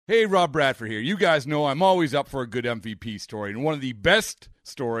Hey, Rob Bradford here. You guys know I'm always up for a good MVP story, and one of the best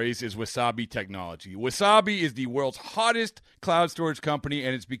stories is Wasabi Technology. Wasabi is the world's hottest cloud storage company,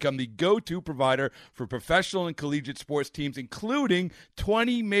 and it's become the go-to provider for professional and collegiate sports teams, including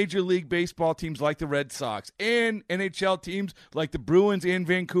 20 Major League Baseball teams like the Red Sox and NHL teams like the Bruins and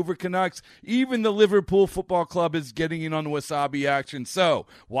Vancouver Canucks. Even the Liverpool Football Club is getting in on the Wasabi action. So,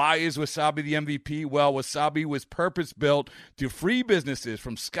 why is Wasabi the MVP? Well, Wasabi was purpose-built to free businesses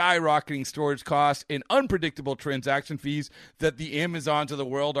from skyrocketing storage costs and unpredictable transaction fees that the Amazons of the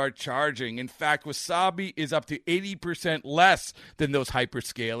world are charging. In fact, Wasabi is up to 80% less than those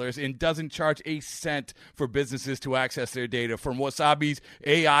hyperscalers and doesn't charge a cent for businesses to access their data. From Wasabi's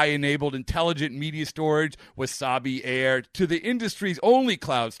AI-enabled intelligent media storage, Wasabi Air, to the industry's only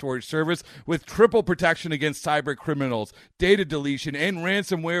cloud storage service with triple protection against cyber criminals, data deletion, and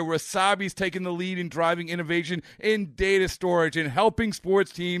ransomware, Wasabi's taken the lead in driving innovation in data storage and helping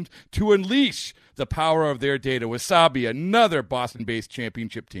sports teams to unleash the power of their data. Wasabi, another Boston-based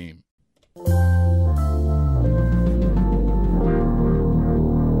championship team.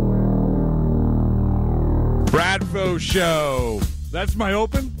 Bradfo Show. That's my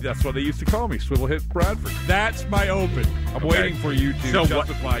open. That's what they used to call me, Swivel Hit Bradford. That's my open. I'm waiting for you to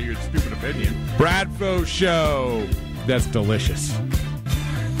justify your stupid opinion. Bradfo Show. That's delicious.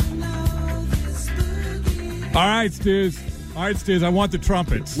 All right, Stiz. I want the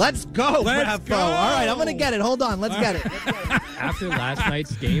trumpets. Let's go, Let's Bradfo. go. All right, I'm going to get it. Hold on. Let's get it. After last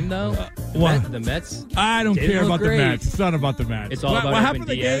night's game, though, what? the Mets. I don't didn't care look about great. the Mets. It's not about the Mets. It's all about what happened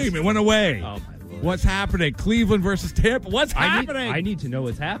Edwin to the Diaz. game? It went away. Oh, my Lord. What's happening? Cleveland versus Tampa. What's happening? I need to know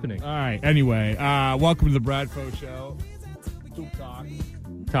what's happening. All right. Anyway, welcome to the Bradfo Show.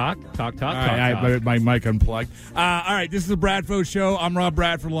 Talk. All right, my mic unplugged. All right, this is the Bradfo Show. I'm Rob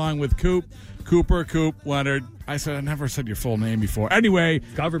Bradford along with Cooper, Leonard. I never said your full name before. Anyway.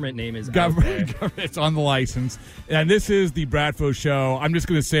 Government name is Government. It's on the license. And this is the Bradfo Show. I'm just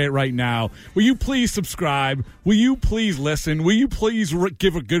going to say it right now. Will you please subscribe? Will you please listen? Will you please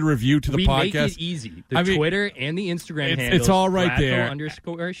give a good review to the podcast? We make it easy. The Twitter and the Instagram handles. It's all right there.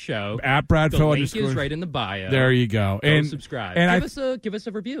 _show. At Bradfo The link is right in the bio. There you go. And subscribe. And give us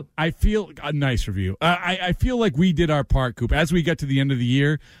a review. I feel a nice review. I feel like we did our part, Coop. As we get to the end of the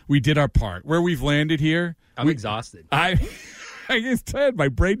year, we did our part. Where we've landed here. I'm exhausted. I just said my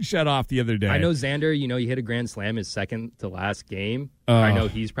brain shut off the other day. I know Xander, he hit a grand slam his second to last game. I know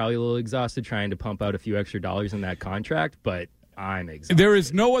he's probably a little exhausted trying to pump out a few extra dollars in that contract, but I'm exhausted. There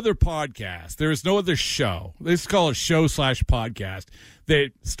is no other podcast. There is no other show. Let's call it show/podcast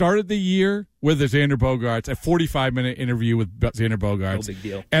that started the year with the Xander Bogaerts, a 45-minute interview with Xander Bogaerts. No big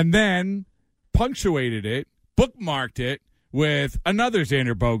deal. And then punctuated it, bookmarked it, with another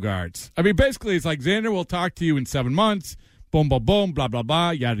Xander Bogaerts. I mean, basically, it's like Xander will talk to you in 7 months. Boom, boom, boom, blah, blah,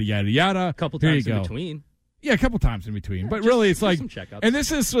 blah, yada, yada, yada. A couple times in between. Yeah, a couple times in between. But really, it's like, some checkups. And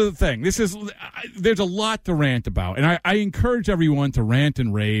this is the thing. There's a lot to rant about. And I encourage everyone to rant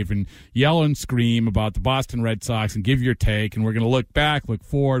and rave and yell and scream about the Boston Red Sox and give your take. And we're going to look back, look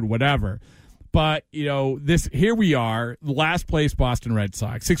forward, whatever. But, here we are, last place Boston Red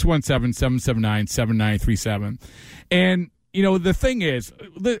Sox, 617-779-7937. And, the thing is,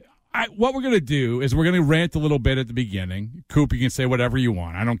 what we're going to do is we're going to rant a little bit at the beginning. Coop, you can say whatever you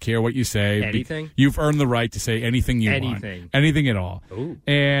want. I don't care what you say. Anything? You've earned the right to say anything you want. Anything at all. Ooh.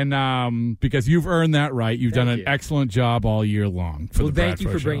 And because you've earned that right, you've done an excellent job all year long. Thank you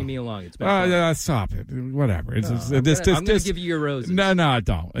for bringing me along. It's been fun. Stop it. Whatever. I'm going to give you your roses. No,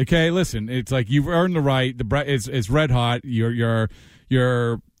 don't. Okay, listen. It's like you've earned the right. It's red hot. Your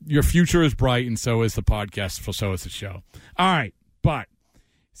future is bright, and so is the podcast. So is the show. All right, but.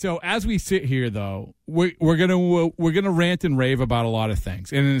 So as we sit here, though, we're gonna rant and rave about a lot of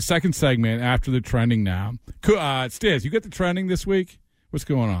things. And in the second segment, after the trending now, Stiz, you got the trending this week? What's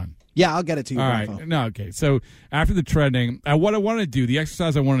going on? Yeah, I'll get it to you. All right. No, okay. So after the trending, what I want to do, the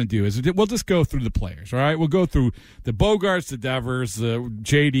exercise I want to do is we'll just go through the players. All right, we'll go through the Bogaerts, the Devers, the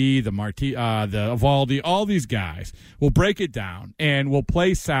JD, the Eovaldi, all these guys. We'll break it down and we'll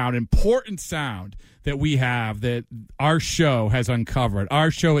play important sound that we have that our show has uncovered.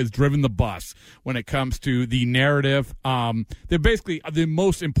 Our show has driven the bus when it comes to the narrative. They're basically the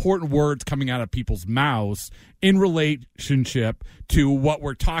most important words coming out of people's mouths in relationship to what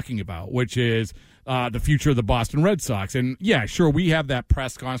we're talking about, which is the future of the Boston Red Sox. And, yeah, sure, we have that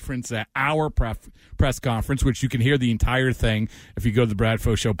press conference, that hour press conference, which you can hear the entire thing if you go to the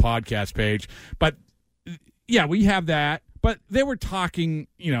Bradfo Show podcast page. But, yeah, we have that. But they were talking,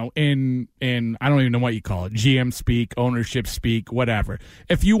 in I don't even know what you call it, GM speak, ownership speak, whatever.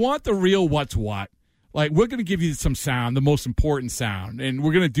 If you want the real what's what, Like, we're going to give you some sound, the most important sound, and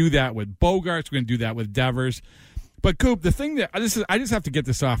we're going to do that with Bogaerts. We're going to do that with Devers. But Coop, the thing that I just have to get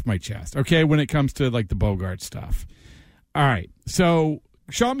this off my chest, okay? When it comes to like the Bogaerts stuff. All right, so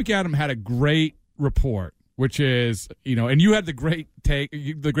Sean McAdam had a great report, which is, and you had the great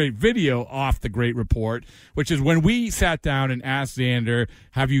video off the great report, which is when we sat down and asked Xander,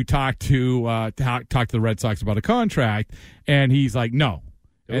 "Have you talked to the Red Sox about a contract?" And he's like, "No."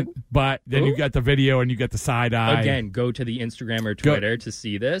 But then you got the video and you got the side eye. Again, go to the Instagram or Twitter to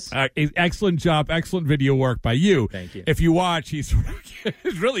see this. Excellent job. Excellent video work by you. Thank you. If you watch, it's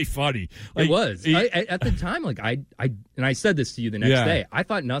really funny. Like, it was. At the time, like I said this to you the next day, I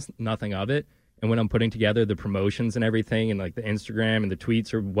thought nothing of it. And when I'm putting together the promotions and everything and like the Instagram and the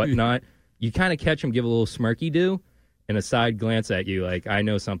tweets or whatnot, you kind of catch him give a little smirky do and a side glance at you like, I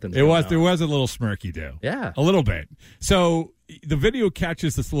know something's going on. There was a little smirky do. Yeah. A little bit. So the video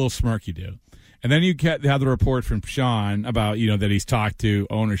catches this little smirky do. And then you have the report from Sean about, that he's talked to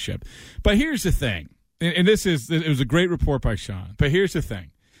ownership. But here's the thing. And it was a great report by Sean. But here's the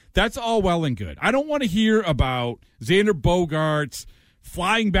thing. That's all well and good. I don't want to hear about Xander Bogaerts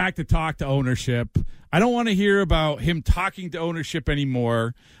flying back to talk to ownership. I don't want to hear about him talking to ownership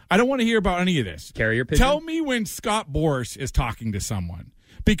anymore. I don't want to hear about any of this. Carrier pigeon? Tell me when Scott Boras is talking to someone.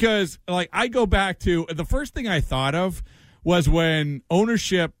 Because, I go back to the first thing I thought of was when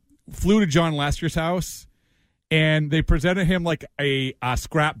ownership flew to John Lester's house and they presented him like a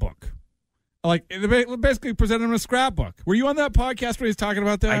scrapbook. Like, they basically presented him a scrapbook. Were you on that podcast where he's talking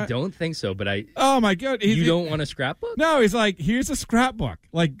about that? I don't think so, but Oh, my God. You don't want a scrapbook? No, he's like, here's a scrapbook.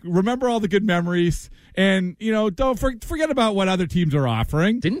 Like, remember all the good memories and, don't forget about what other teams are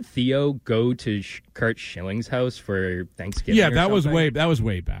offering. Didn't Theo go to Kurt Schilling's house for Thanksgiving? Yeah, that was way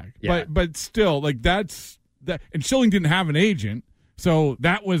back. Yeah. But still, like, that's that. And Schilling didn't have an agent, so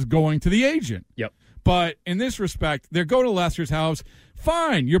that was going to the agent. Yep. But in this respect, they're going to Lester's house.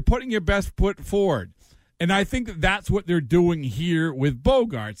 Fine, you're putting your best foot forward. And I think that's what they're doing here with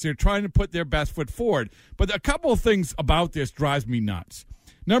Bogaerts. They're trying to put their best foot forward. But a couple of things about this drives me nuts.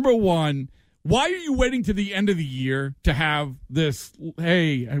 Number one, why are you waiting to the end of the year to have this,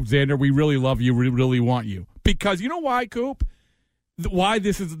 hey, Xander, we really love you, we really want you? Because you know why, Coop? Why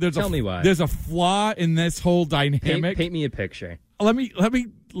this is Tell me why. There's a flaw in this whole dynamic. Paint me a picture. Let me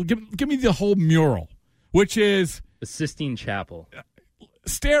give me the whole mural, which is the Sistine Chapel.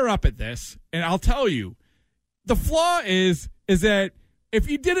 Stare up at this, and I'll tell you, the flaw is that if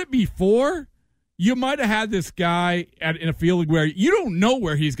you did it before, you might have had this guy in a feeling where you don't know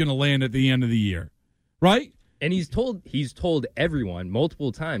where he's going to land at the end of the year, right? And he's told everyone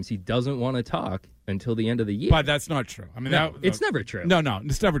multiple times he doesn't want to talk until the end of the year. But that's not true. I mean, it's never true. No,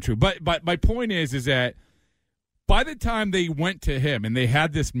 it's never true. But my point is that by the time they went to him and they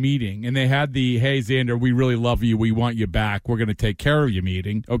had this meeting and they had the, hey, Xander, we really love you, we want you back, we're going to take care of you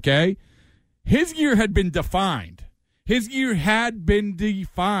meeting, okay? His year had been defined.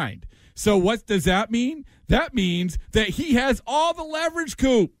 So what does that mean? That means that he has all the leverage,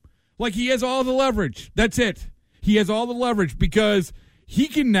 Coop. Like, he has all the leverage. That's it. He has all the leverage because he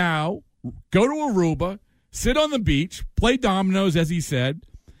can now go to Aruba, sit on the beach, play dominoes, as he said,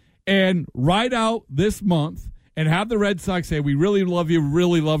 and ride out this month and have the Red Sox say, we really love you,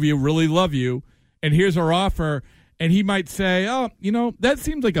 really love you, really love you, and here's our offer. And he might say, oh, that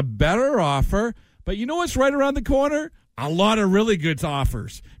seems like a better offer, but you know what's right around the corner? A lot of really good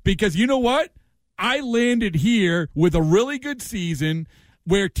offers. Because you know what? I landed here with a really good season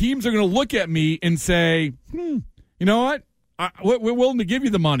where teams are going to look at me and say, you know what? We're willing to give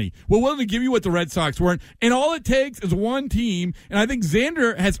you the money. We're willing to give you what the Red Sox weren't. And all it takes is one team, and I think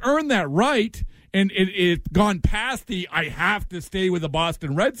Xander has earned that right, and it's gone past the I have to stay with the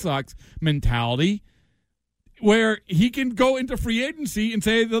Boston Red Sox mentality, where he can go into free agency and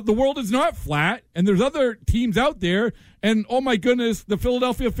say that the world is not flat and there's other teams out there. And, oh, my goodness, the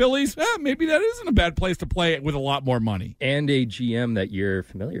Philadelphia Phillies, maybe that isn't a bad place to play it with a lot more money. And a GM that you're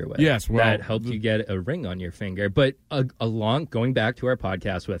familiar with. Yes. Well, that helped you get a ring on your finger. But going back to our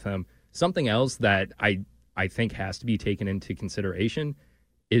podcast with him, something else that I think has to be taken into consideration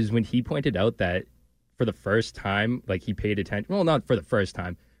is when he pointed out that for the first time, like, he paid attention. Well, not for the first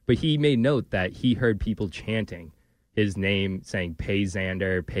time, but he made note that he heard people chanting his name, saying, pay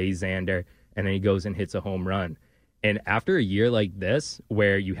Xander, and then he goes and hits a home run. And after a year like this,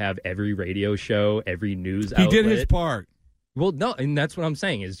 where you have every radio show, every news outlet. He did his part. Well, no, and that's what I'm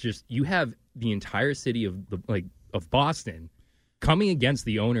saying, is just you have the entire city of Boston coming against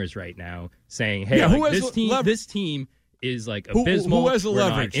the owners right now, saying, hey, this team is like Who abysmal. has the We're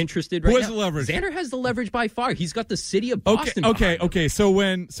not leverage? interested Who right has now. the leverage? Xander has the leverage by far. He's got the city of Boston. behind him. Okay. So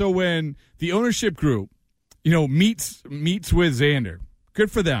when the ownership group, meets with Xander,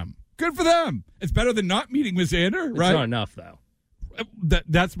 good for them. Good for them. It's better than not meeting with Xander, It's right? not enough though.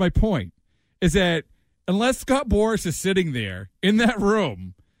 That's my point. Is that unless Scott Boras is sitting there in that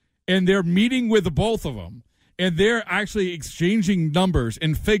room and they're meeting with the both of them and they're actually exchanging numbers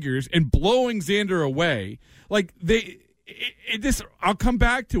and figures and blowing Xander away, like I'll come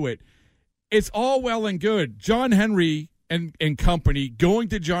back to it. It's all well and good. John Henry and company going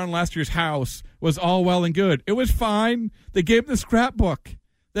to John Lester's house was all well and good. It was fine. They gave him the scrapbook.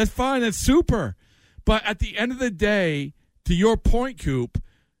 That's fine. That's super. But at the end of the day, to your point, Coop,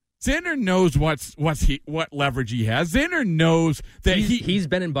 Xander knows what leverage he has. Xander knows that he's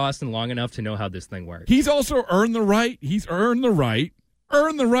been in Boston long enough to know how this thing works. He's also earned the right. He's earned the right.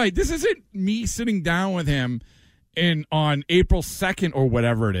 Earned the right. This isn't me sitting down with him on April 2nd or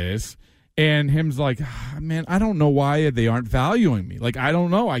whatever it is, and him's like, man, I don't know why they aren't valuing me. Like, I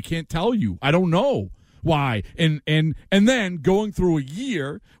don't know. I can't tell you. I don't know why. And then going through a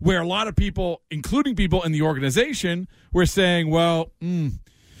year where a lot of people, including people in the organization, were saying, well,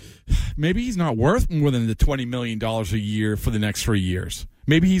 maybe he's not worth more than the $20 million a year for the next 3 years.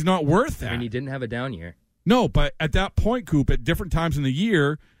 Maybe he's not worth that. I mean, he didn't have a down year. No, but at that point, Coop, at different times in the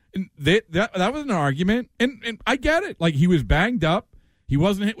year, that was an argument. And I get it. Like, he was banged up. He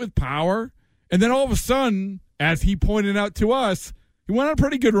wasn't hit with power. And then all of a sudden, as he pointed out to us, he went on a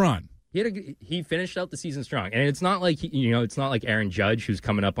pretty good run. He finished out the season strong. And it's not like, it's not like Aaron Judge, who's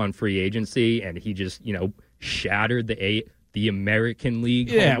coming up on free agency, and he just, shattered the American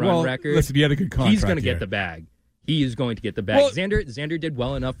League home run record. Listen, he had a good contract. He's going to get the bag. He is going to get the bag. Well, Xander did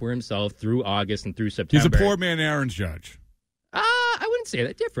well enough for himself through August and through September. He's a poor man, Aaron Judge. I wouldn't say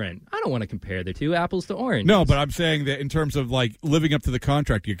that. Different. I don't want to compare the two, apples to oranges. No, but I'm saying that in terms of like living up to the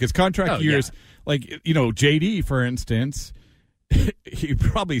contract year, because contract years, like JD, for instance, he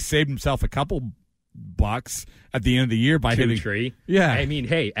probably saved himself a couple bucks at the end of the year by hitting tree. Yeah, I mean,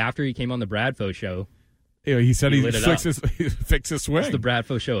 hey, after he came on the Bradfo show. He said he fixed his swing. It's the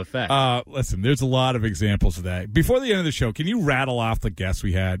Bradfo show effect. Listen, there's a lot of examples of that. Before the end of the show, can you rattle off the guests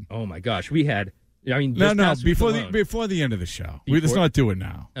we had? Oh my gosh, we had. I mean, before the end of the show. Let's not do it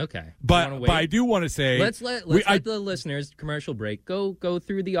now. Okay, but I do want to say let's let the listeners commercial break go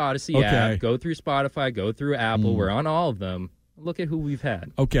through the Odyssey app, go through Spotify, go through Apple. We're on all of them. Look at who we've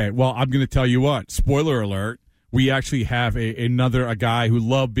had. Okay, well, I'm going to tell you what. Spoiler alert. We actually have a guy who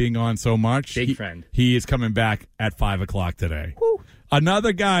loved being on so much. Big friend. He is coming back at 5 o'clock today. Woo.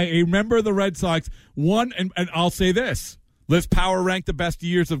 Another guy, a member of the Red Sox, and I'll say this. Let's power rank the best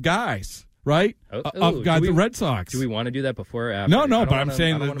years of guys, right? Of guys, the Red Sox. Do we want to do that before or after? No, but I'm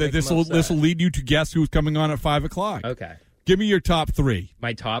saying that this will lead you to guess who's coming on at 5 o'clock. Okay. Give me your top three.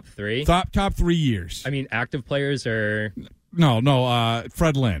 My top three? Top 3 years. I mean, active players or... No,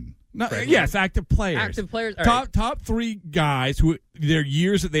 Fred Lynn. No, yes, active players. Active players. All top 3 guys who their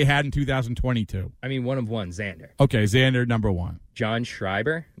years that they had in 2022. I mean, one of one, Xander. Okay, Xander, number 1. John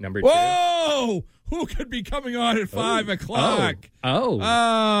Schreiber, number 2. Whoa! Who could be coming on at 5 o'clock?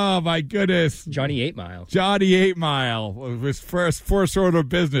 Oh, my goodness. Johnny 8 Mile. Johnny 8 Mile. His first order of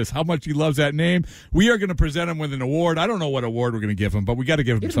business. How much he loves that name. We are going to present him with an award. I don't know what award we're going to give him, but we got to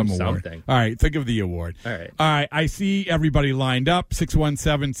give him some award. Something. All right, think of the award. All right. I see everybody lined up.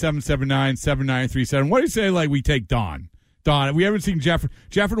 617-779-7937. What do you say like we take Don? Don, we haven't seen Jeff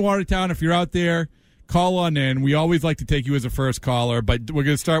in Watertown. If you're out there, call on in. We always like to take you as a first caller, but we're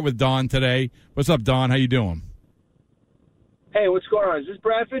going to start with Don today. What's up, Don? How you doing? Hey, what's going on? Is this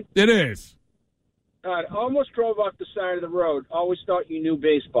Bradford? It is. I almost drove off the side of the road. Always thought you knew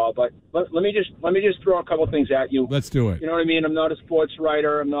baseball, but let me just throw a couple things at you. Let's do it. You know what I mean? I'm not a sports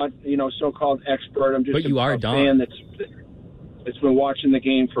writer. I'm not so-called expert. I'm just but you are a Don. fan that's been watching the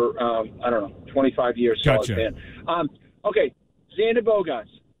game for 25 years. Gotcha. Fan. Okay, Xander Bogaerts.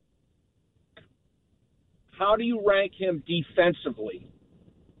 How do you rank him defensively?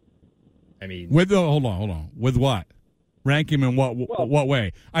 I mean, hold on. With what? Rank him in what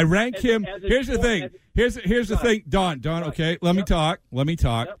way? I rank him. Here's the thing. Here's the thing, Don. Okay, let me talk.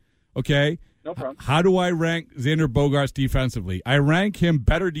 Yep. Okay. No problem. How do I rank Xander Bogaerts defensively? I rank him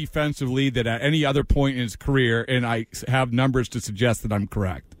better defensively than at any other point in his career, and I have numbers to suggest that I'm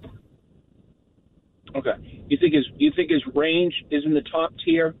correct. Okay. You think his range is in the top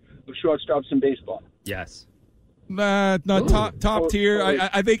tier of shortstops in baseball? yes. Top tier.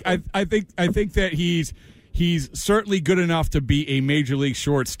 I think that he's certainly good enough to be a major league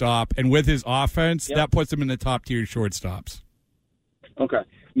shortstop, and with his offense, that puts him in the top tier shortstops. Okay.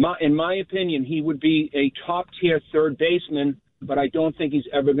 In my opinion, he would be a top-tier third baseman, but I don't think he's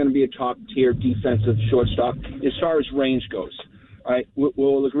ever going to be a top-tier defensive shortstop as far as range goes. All right,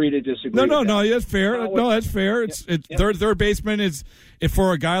 we'll agree to disagree. No, that's fair. That's fair. It's third baseman is, if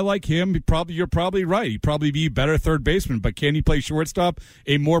for a guy like him, you're probably right. He'd probably be a better third baseman, but can he play shortstop,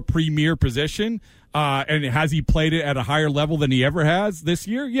 a more premier position? And has he played it at a higher level than he ever has this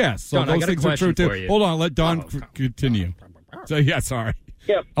year? Yes. So Don, those things are true too. Hold on, let Don continue. So sorry.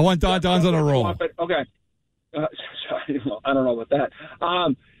 Yeah, I want Don's on a roll. Okay. Sorry, I don't know about that.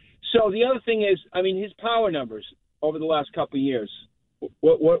 So the other thing is, I mean, his power numbers over the last couple of years.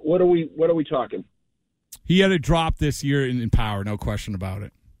 What are we talking? He had a drop this year in power, no question about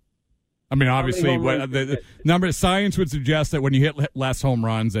it. I mean, obviously, the number science would suggest that when you hit less home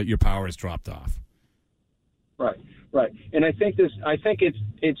runs, that your power has dropped off. Right. And I think it's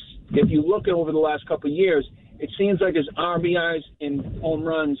if you look at over the last couple of years, it seems like his RBIs and home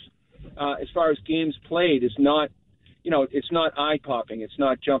runs, as far as games played, is not, it's not eye-popping. It's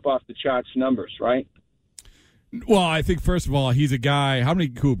not jump off the charts numbers, right? Well, I think, first of all, he's a guy. How many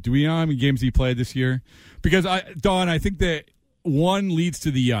do we know how many games he played this year? Because, Don, I think that one leads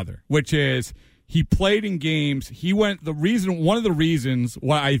to the other, which is he played in games. One of the reasons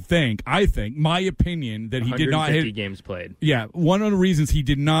why I think, my opinion, that he did not hit games played. Yeah, one of the reasons he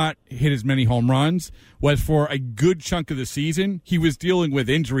did not hit as many home runs was for a good chunk of the season he was dealing with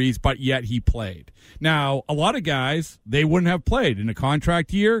injuries, but yet he played. Now, a lot of guys, they wouldn't have played in a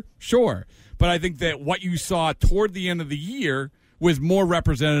contract year, sure. But I think that what you saw toward the end of the year was more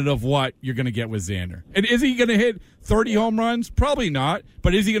representative of what you're going to get with Xander. And is he going to hit 30 home runs? Probably not.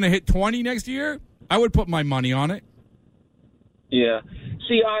 But is he going to hit 20 next year? I would put my money on it. Yeah.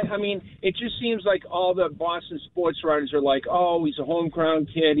 See, I mean, it just seems like all the Boston sports writers are like, oh, he's a homegrown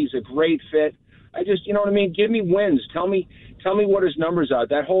kid. He's a great fit. I just, you know what I mean? Give me wins. Tell me what his numbers are.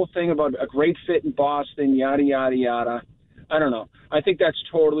 That whole thing about a great fit in Boston, yada, yada, yada. I don't know. I think that's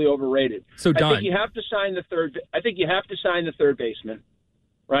totally overrated. So, Don, I think you have to sign the third baseman,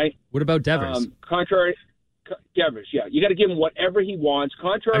 right? What about Devers? Devers, yeah, you got to give him whatever he wants.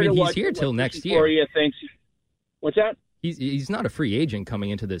 Contrary to he's what here till next year. Thinks. What's that? He's not a free agent coming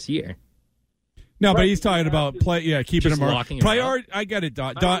into this year. No, but he's talking about keeping him around. I get it,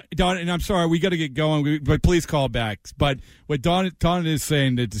 Don. Don, and I'm sorry, we got to get going, but please call back. But what Don is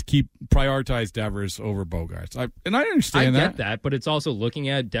saying, that just prioritize Devers over Bogaerts. I understand that. I get that, but it's also looking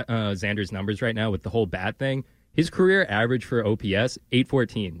at Xander's numbers right now with the whole bat thing. His career average for OPS,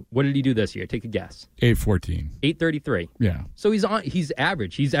 814. What did he do this year? Take a guess. 814. 833. Yeah. So he's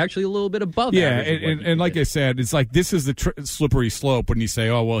average. He's actually a little bit above average. Yeah, and like I said, it's like this is the slippery slope when you say,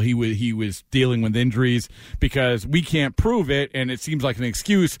 oh, well, he was dealing with injuries, because we can't prove it, and it seems like an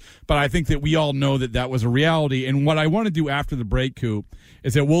excuse, but I think that we all know that was a reality. And what I want to do after the break, Coop,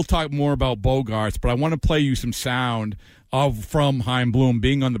 is that we'll talk more about Bogaerts, but I want to play you some sound from Chaim Bloom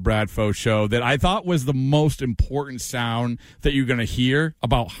being on the Bradfo show that I thought was the most important sound that you're going to hear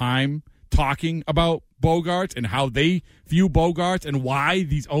about Chaim talking about Bogaerts and how they view Bogaerts and why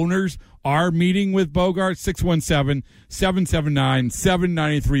these owners are meeting with Bogaerts.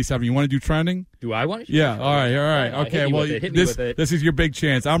 617-779-7937. You want to do trending? Do I want to? Yeah. All right. Okay. Well, this is your big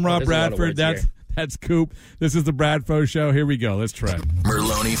chance. I'm Rob Bradford. That's Coop. This is the Bradfo Show. Here we go. Let's trend.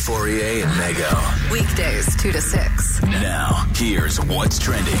 Merlone, Fourier, and Mego. Weekdays 2 to 6. Now, here's what's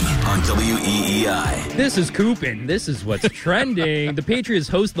trending on WEEI. This is Coop, and this is what's trending. The Patriots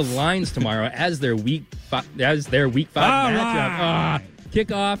host the Lions tomorrow as their Week 5 matchup.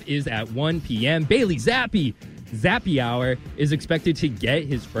 Kickoff is at 1 p.m. Bailey Zappe Hour is expected to get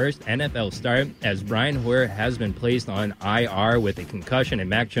his first NFL start, as Brian Hoyer has been placed on IR with a concussion, and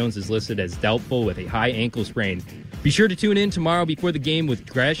Mac Jones is listed as doubtful with a high ankle sprain. Be sure to tune in tomorrow before the game with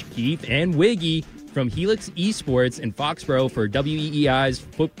Gresh, Keith, and Wiggy from Helix Esports in Foxborough for WEEI's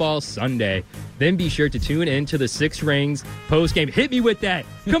Football Sunday. Then be sure to tune in to the Six Rings postgame. Hit me with that.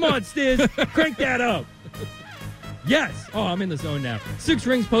 Come on, Stiz. Crank that up. Yes. Oh, I'm in the zone now. Six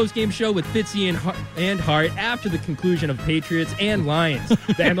Rings postgame show with Fitzy and Hart after the conclusion of Patriots and Lions.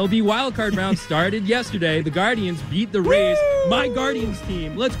 The MLB wildcard round started yesterday. The Guardians beat the Rays. My Guardians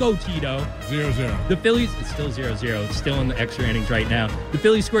team. Let's go, Tito. 0-0. The Phillies, it's still 0-0. Still in the extra innings right now. The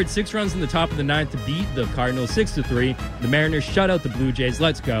Phillies scored 6 runs in the top of the 9th to beat the Cardinals 6-3. The Mariners shut out the Blue Jays.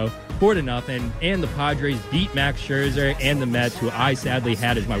 Let's go. 4-0. And the Padres beat Max Scherzer and the Mets, who I sadly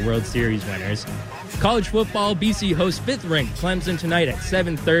had as my World Series winners. College football, BC hosts 5th-ranked Clemson tonight at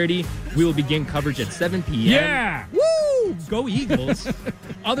 7:30. We will begin coverage at 7 p.m. Yeah! Woo! Go Eagles.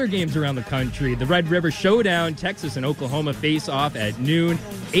 Other games around the country. The Red River Showdown, Texas and Oklahoma face off at noon.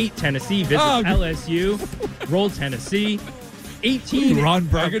 8, Tennessee visits LSU. Roll Tennessee. 18. Ron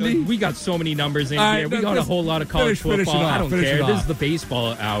Burgundy? We got so many numbers in All right, here. We no, got a just whole lot of college finish it football. off, I don't finish care. it This off. is the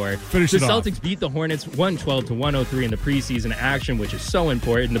baseball hour. Finish the it off. Celtics beat the Hornets 112-103 in the preseason action, which is so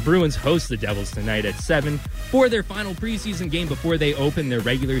important. The Bruins host the Devils tonight at 7 for their final preseason game before they open their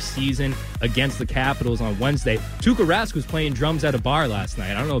regular season against the Capitals on Wednesday. Tuukka Rask was playing drums at a bar last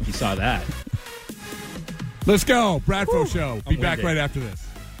night. I don't know if you saw that. Let's go. Bradfo Show. Be back winded. right after this.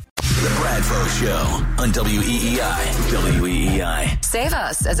 The Bradfo Show on WEEI. WEEI. Save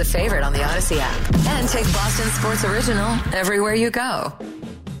us as a favorite on the Odyssey app. And take Boston Sports Original everywhere you go.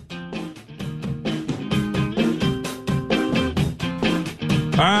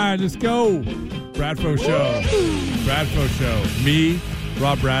 All right, let's go. Bradfo Show. Bradfo Show. Me,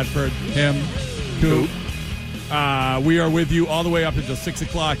 Rob Bradford, him, Coop. We are with you all the way up until 6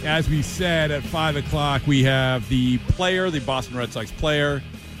 o'clock. As we said, at 5 o'clock, we have the player, the Boston Red Sox player,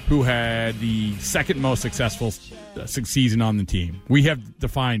 who had the second most successful season on the team. We have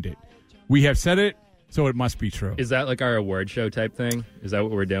defined it. We have said it, so it must be true. Is that like our award show type thing? Is that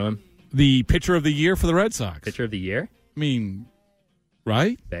what we're doing? The pitcher of the year for the Red Sox. Pitcher of the year? I mean,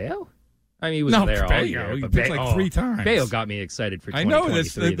 right? Bayo? I mean, he was No, there all Bayo. year. He but pitched like 3 times. Bayo got me excited for I know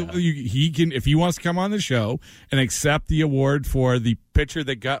this. 2023, though. He can, if he wants to come on the show and accept the award for the pitcher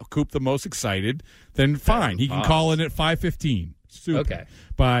that got Coop the most excited, then fine. He can call in at 5:15. Super. Okay.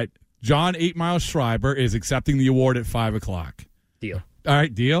 But John 8 Mile Schreiber is accepting the award at 5 o'clock. Deal. All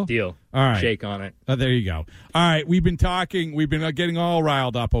right, deal? Deal. All right. Shake on it. There you go. All right, we've been getting all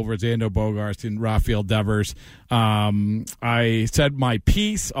riled up over Xander Bogaerts and Rafael Devers. I said my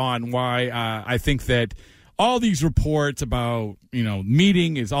piece on why I think that all these reports about,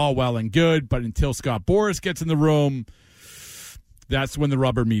 meeting is all well and good, but until Scott Boras gets in the room, that's when the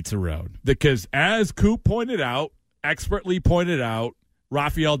rubber meets the road. Because as Coop expertly pointed out,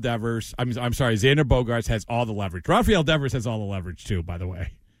 Rafael Devers, I'm sorry, Xander Bogaerts has all the leverage. Rafael Devers has all the leverage, too, by the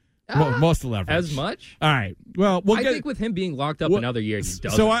way. Most of the leverage. As much? All right. Well, I think with him being locked up another year, he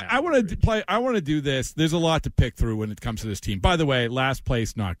doesn't. So I want to play. I want to do this. There's a lot to pick through when it comes to this team. By the way, last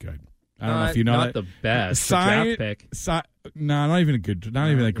place not good. I don't know if you know not that. the best. The draft pick. No, not even a good. Not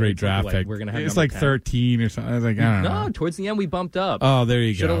even a great draft pick. We're gonna have it's number like 10. 13 or something. I was like, I don't know. No, towards the end we bumped up. Oh, there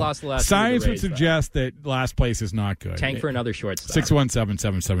you go. Should have lost the last. Science would race, suggest that last place is not good. Tank for another shortstop.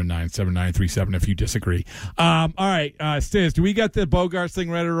 617-779-7937 if you disagree. All right, Stiz, do we got the Bogaerts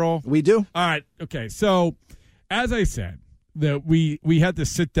thing ready to roll? We do. All right. Okay. So, as I said, that we had to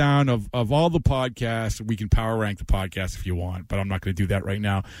sit down of all the podcasts. We can power rank the podcast if you want, but I'm not going to do that right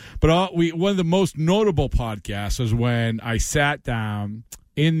now. But one of the most notable podcasts was when I sat down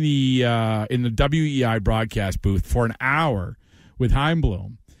in the WEI broadcast booth for an hour with Chaim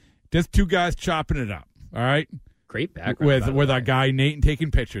Bloom. Just 2 guys chopping it up. All right. Great background with our guy Nate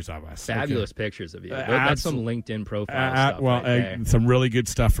taking pictures of us. Fabulous pictures of you. That's some LinkedIn profile stuff. Well, right there. some really good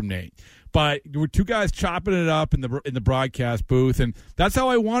stuff from Nate. But there were 2 guys chopping it up in the broadcast booth, and that's how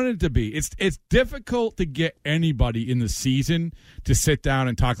I wanted it to be. It's difficult to get anybody in the season to sit down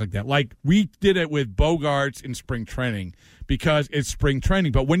and talk like that. Like we did it with Bogaerts in spring training because it's spring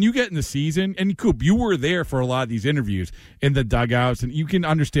training. But when you get in the season, and Coop, you were there for a lot of these interviews in the dugouts, and you can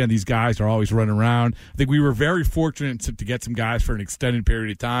understand these guys are always running around. I think we were very fortunate to get some guys for an extended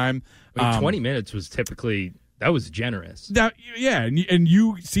period of time. 20 minutes was typically. That was generous. And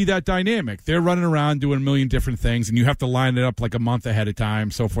you see that dynamic. They're running around doing a million different things, and you have to line it up like a month ahead of time,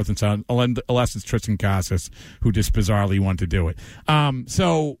 so forth and so on, unless it's Tristan Casas, who just bizarrely wanted to do it.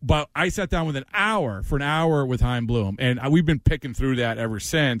 But I sat down with an hour with Chaim Bloom, and we've been picking through that ever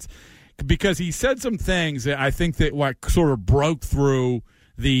since because he said some things that I think that sort of broke through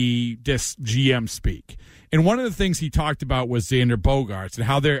this GM speak. And one of the things he talked about was Xander Bogaerts and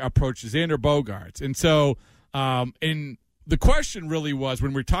how they approach Xander Bogaerts. And so and the question really was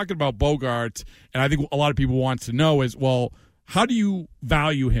when we're talking about Bogaerts, and I think a lot of people want to know is, well, how do you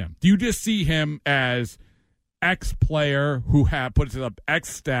value him? Do you just see him as X player who puts up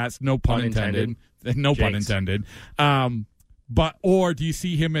X stats, no pun intended, no pun intended, or do you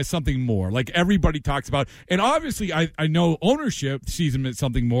see him as something more? Like everybody talks about, and obviously I know ownership sees him as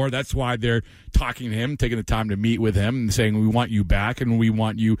something more. That's why they're talking to him, taking the time to meet with him and saying, we want you back and we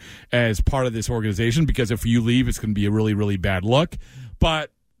want you as part of this organization because if you leave, it's going to be a really, really bad look.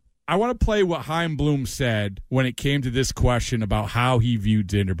 But I want to play what Chaim Bloom said when it came to this question about how he viewed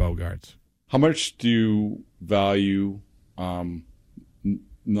Xander Bogaerts. How much do you value, how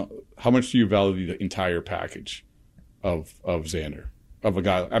much do you value the entire package of Xander, of a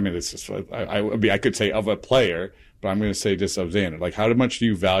guy? I mean, it's just, I could say of a player, but I'm going to say just of Xander. Like, how much do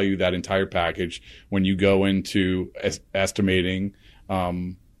you value that entire package when you go into estimating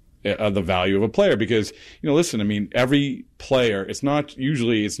the value of a player because, listen, I mean, every player, it's not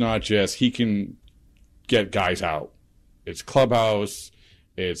just he can get guys out. It's clubhouse,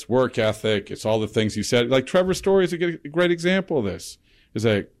 it's work ethic, it's all the things you said. Like Trevor Story is a great example of this. Is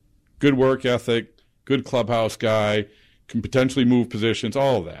a good work ethic, good clubhouse guy, can potentially move positions,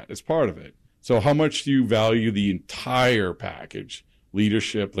 all of that. It's part of it. So how much do you value the entire package?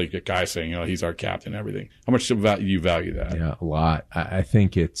 Leadership, like a guy saying, he's our captain, everything. How much do you value that? Yeah, a lot. I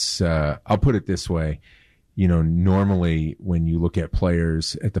think it's, I'll put it this way. Normally when you look at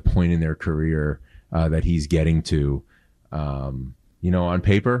players at the point in their career that he's getting to, on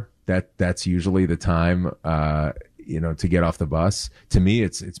paper, that's usually the time, to get off the bus. To me,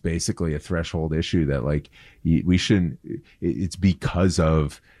 it's basically a threshold issue that we shouldn't, it's because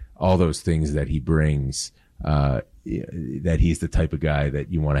of all those things that he brings, that he's the type of guy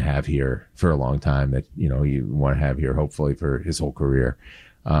that you want to have here for a long time, that, you want to have here, hopefully for his whole career.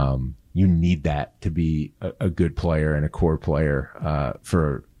 You need that to be a good player and a core player,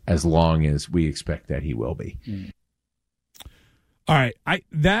 for as long as we expect that he will be. All right.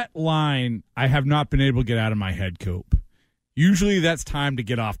 That line, I have not been able to get out of my head, Coop. Usually that's time to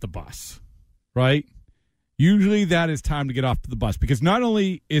get off the bus, right? Usually that is time to get off the bus because not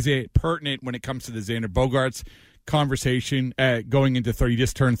only is it pertinent when it comes to the Xander Bogaerts conversation going into 30,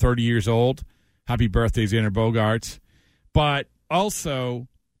 just turned 30 years old. Happy birthday, Xander Bogaerts. But also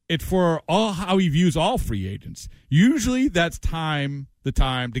it's for all how he views all free agents. Usually that's the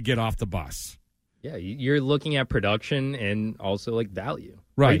time to get off the bus. Yeah, you're looking at production and also value.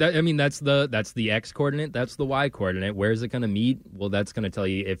 Right. That's the X coordinate. That's the Y coordinate. Where is it going to meet? Well, that's going to tell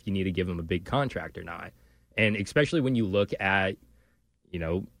you if you need to give him a big contract or not. And especially when you look at,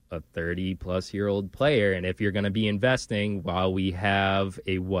 a 30-plus-year-old player, and if you're going to be investing while we have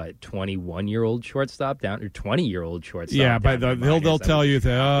a 21-year-old shortstop down or 20-year-old shortstop. Yeah, but they'll tell you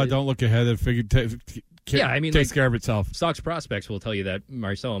that don't look ahead. Takes care of itself. Sox prospects will tell you that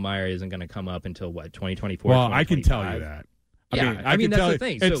Marcelo Meyer isn't going to come up until 2024. Well, I can tell you that. I mean that's the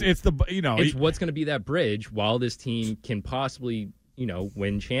thing. It's what's going to be that bridge while this team can possibly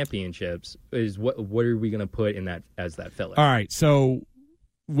win championships. Is what are we going to put in that as that filler? All right, so.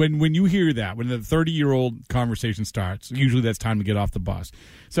 When you hear that, when the 30-year-old conversation starts, usually that's time to get off the bus.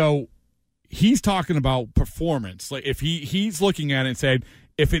 So he's talking about performance. Like if he's looking at it and saying,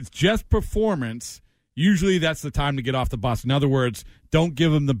 if it's just performance, usually that's the time to get off the bus. In other words, don't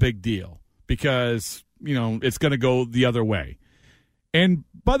give him the big deal because, it's going to go the other way. And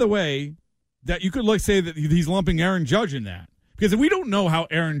by the way, that you could say that he's lumping Aaron Judge in that. Because we don't know how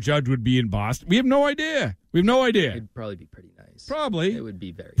Aaron Judge would be in Boston. We have no idea. It'd probably be pretty nice. Probably. It would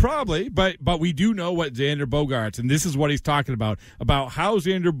be very nice. But we do know what Xander Bogaerts, and this is what he's talking about how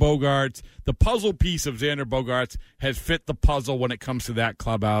Xander Bogaerts, the puzzle piece of Xander Bogaerts has fit the puzzle when it comes to that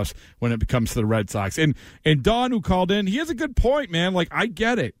clubhouse, when it comes to the Red Sox. And Don, who called in, he has a good point, man. I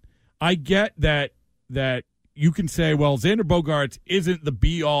get it. I get that you can say, well, Xander Bogaerts isn't the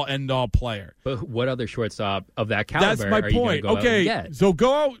be-all, end-all player. But what other shortstop of that caliber That's my are point. You go okay, out and get? So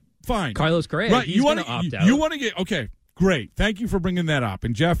go out, fine. Carlos Correa, right. He's going to opt out. You want to get, okay, great. Thank you for bringing that up.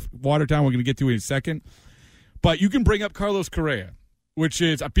 And Jeff Watertown, we're going to get to in a second. But you can bring up Carlos Correa, which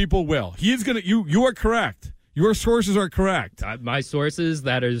is, people will. He is going to, you are correct. Your sources are correct. My sources,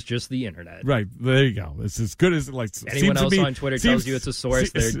 that is just the internet. Right. There you go. It's as good as anyone else on Twitter tells you it's a source.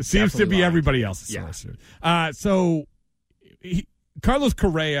 Seems to be lying. Everybody else's source. So Carlos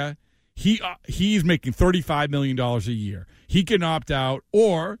Correa, he's making $35 million a year. He can opt out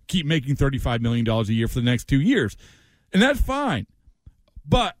or keep making $35 million a year for the next 2 years. And that's fine.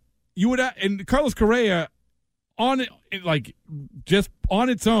 But you would, and Carlos Correa, just on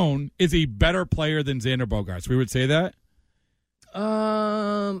its own, is a better player than Xander Bogaerts. We would say that?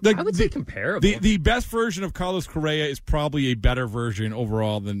 I would say comparable. The best version of Carlos Correa is probably a better version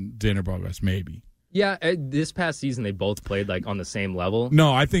overall than Xander Bogaerts, maybe. Yeah, this past season they both played on the same level.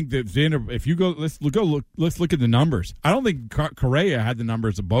 No, I think that Xander. If you go, let's look at the numbers. I don't think Correa had the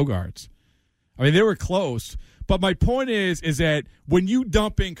numbers of Bogaerts. I mean, they were close. But my point is that when you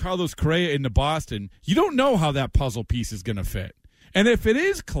dump in Carlos Correa into Boston, you don't know how that puzzle piece is going to fit. And if it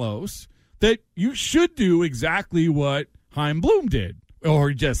is close, that you should do exactly what Chaim Bloom did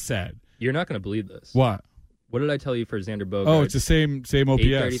or just said. You're not going to believe this. What? What did I tell you for Xander Bogaerts? Oh, it's the same OPS.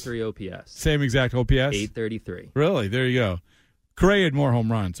 833 OPS. Same exact OPS? 833. Really? There you go. Correa had more home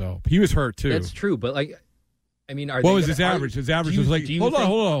runs, so he was hurt too. That's true, but what was his average? His average was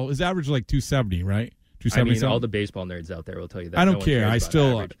hold on. His average was 270, right? 270. All the baseball nerds out there will tell you that. I don't care. I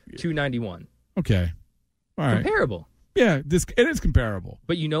still 291. Okay, all right. Comparable. Yeah, it is comparable.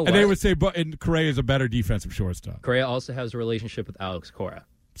 But you know what? And they would say, and Correa is a better defensive shortstop. Correa also has a relationship with Alex Cora.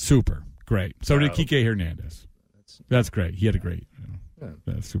 Super. Great. So did Kike Hernandez. That's great. He had a great.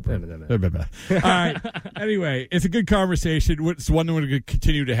 That's super. All right. Anyway, it's a good conversation. It's one that we're going to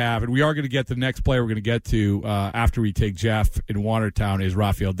continue to have, and we are going to get the next player we're going to get to after we take Jeff in Watertown is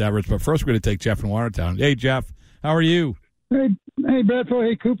Rafael Devers. But first, we're going to take Jeff in Watertown. Hey, Jeff, how are you? Hey, Bradford.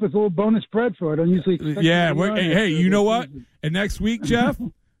 Hey, Coop. It's a little bonus Bradford. I don't usually. Yeah. Hey, you know what? And next week, Jeff,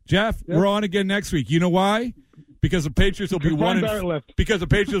 we're on again next week. You know why? Because the Patriots will be 1-4. Because the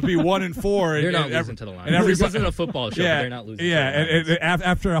Patriots will be 1-4. They're not losing to the Lions. This isn't a football show. But they're not losing. Yeah, and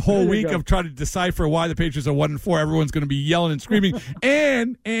after a whole week of trying to decipher why the Patriots are 1-4, everyone's going to be yelling and screaming.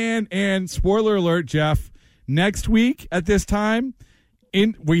 and spoiler alert, Jeff. Next week at this time,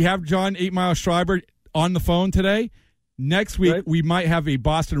 we have John 8 Mile Schreiber on the phone today. Next week we might have a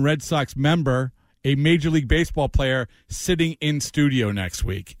Boston Red Sox member, a Major League Baseball player, sitting in studio next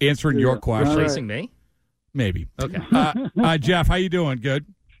week answering your question. Replacing me. Maybe. Okay. Jeff, how you doing? Good.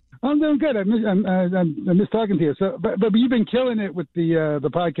 I'm doing good. I miss talking to you. So, but you've been killing it with the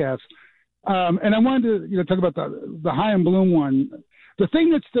podcast. And I wanted to talk about the Chaim Bloom one. The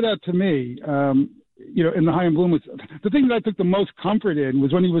thing that stood out to me, in the Chaim Bloom was the thing that I took the most comfort in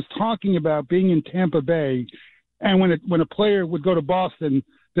was when he was talking about being in Tampa Bay, and when a player would go to Boston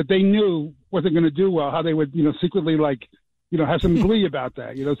that they knew wasn't going to do well, how they would secretly have some glee about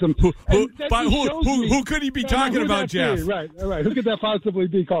that. Who could he be talking about, Jeff? Right. Who could that possibly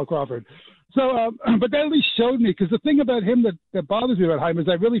be? Carl Crawford. So, but that at least showed me, because the thing about him that bothers me about Chaim is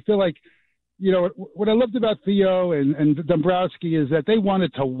I really feel like, what I loved about Theo and Dombrowski is that they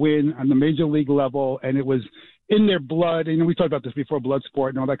wanted to win on the major league level, and it was in their blood. And we talked about this before, blood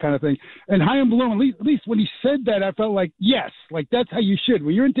sport and all that kind of thing. And Chaim Bloom, at least when he said that, I felt like, yes, like that's how you should.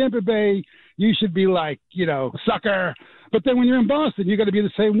 When you're in Tampa Bay, you should be like, sucker. But then when you're in Boston, you got to be the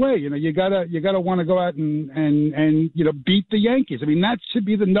same way. You gotta want to go out and beat the Yankees. I mean, that should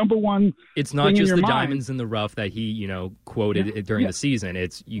be the number one. It's not just the diamonds in the rough that he quoted during the season.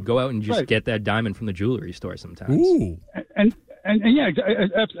 It's you go out and just get that diamond from the jewelry store sometimes. Ooh. And yeah,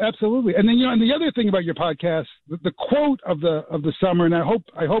 absolutely. And then and the other thing about your podcast, the quote of the summer, and I hope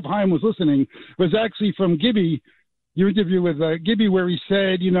Chaim was listening, was actually from Gibby. Your interview with Gibby, where he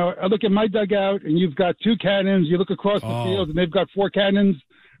said, I look at my dugout and you've got 2 cannons. You look across the field and they've got 4 cannons,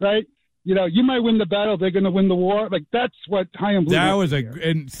 right? You might win the battle. They're going to win the war. Like, that's what Chaim Bloom. That was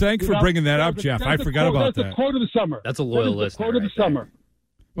and thanks for bringing that up, Jeff. I forgot about that. That's the quote of the summer. That's a loyal listener. Quote of the summer.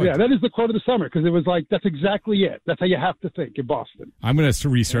 Yeah, that is the quote of the summer, because it was like, that's exactly it. That's how you have to think in Boston. I'm going to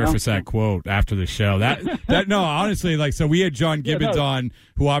resurface that quote after the show. No, honestly, so we had John Gibbons on,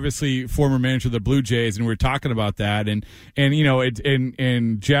 who obviously former manager of the Blue Jays, and we were talking about that.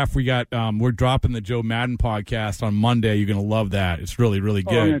 And Jeff, we got we're dropping the Joe Madden podcast on Monday. You're going to love that. It's really, really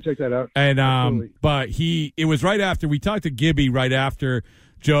good. I'm going to check that out. And but it was right after we talked to Gibby right after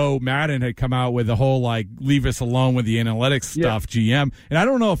Joe Madden had come out with the whole leave us alone with the analytics stuff, GM. And I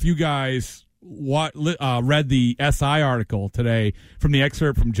don't know if you guys read the SI article today from the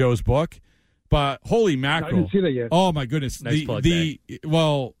excerpt from Joe's book, but holy mackerel! I didn't see that yet. Oh my goodness! Nice plug,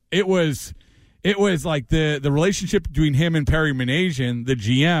 it was like the relationship between him and Perry Minasian, the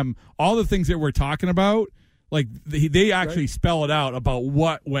GM, all the things that we're talking about. Like they actually spell it out about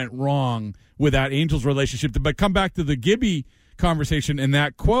what went wrong with that Angels relationship. But come back to the Gibby conversation and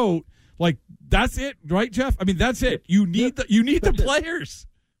that quote, that's it, right, Jeff? I mean, that's it. You need the players.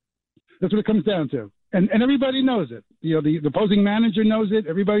 That's what it comes down to, and everybody knows it. The opposing manager knows it.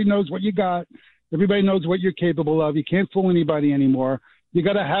 Everybody knows what you got. Everybody knows what you're capable of. You can't fool anybody anymore. You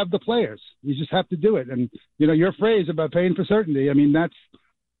got to have the players. You just have to do it. And your phrase about paying for certainty. I mean, that's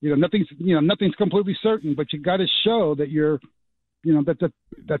nothing's completely certain, but you got to show that you're.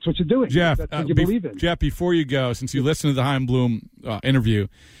 That's what you're doing. Jeff, that's what you believe in. Jeff, before you go, since you listened to the Chaim Bloom interview,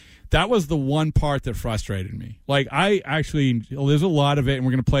 that was the one part that frustrated me. There's a lot of it, and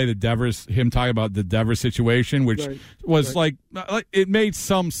we're going to play him talking about the Devers situation, which was it made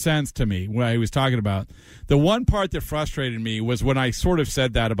some sense to me when he was talking about. The one part that frustrated me was when I sort of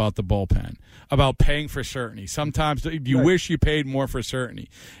said that about the bullpen, about paying for certainty. Sometimes you wish you paid more for certainty.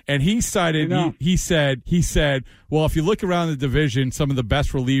 And he cited, he said, well, if you look around the division, some of the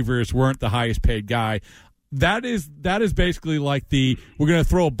best relievers weren't the highest paid guy. That is basically like we're going to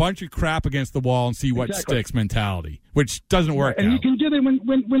throw a bunch of crap against the wall and see what sticks mentality, which doesn't work. And you can do that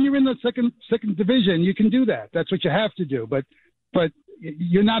when you're in the second division. You can do that. That's what you have to do. But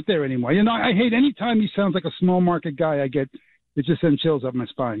you're not there anymore. I hate any time he sounds like a small market guy. It just sends chills up my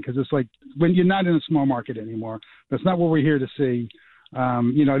spine, because it's like when you're not in a small market anymore. That's not what we're here to see.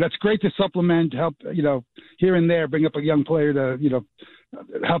 That's great to supplement, help, here and there, bring up a young player to,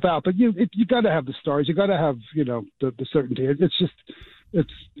 help out. But you got to have the stars. You got to have, the certainty. It's just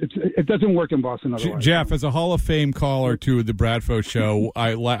it doesn't work in Boston otherwise. Jeff, as a Hall of Fame caller to the Bradfo Show,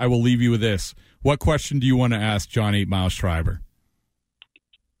 I will leave you with this. What question do you want to ask John 8 Mile Schreiber?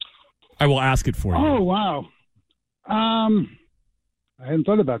 I will ask it for you. Oh, wow. I hadn't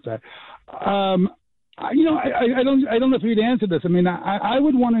thought about that. I don't know if you'd answer this. I mean, I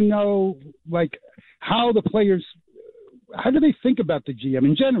would want to know, like, how the players, how do they think about the GM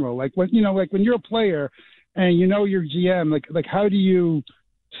in general? Like when you're a player and you know your GM, like how do you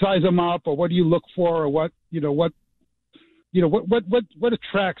size them up, or what do you look for, or what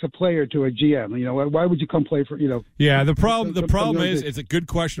attracts a player to a GM? Why would you come play for? Yeah, the problem is it's a good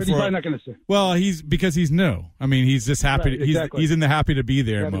question. But I'm not going to say. Well, because he's new. I mean, he's just happy. Right, exactly. He's in the happy to be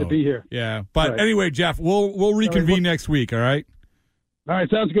there Happy mode. to be here. Yeah, but Right. anyway, Jeff, we'll reconvene next week. All right. All right,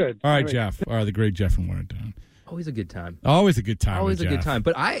 sounds good. All right, Jeff. The great Jeff from Watertown. Always a good time. Always a good time. Always a with good Jeff. time.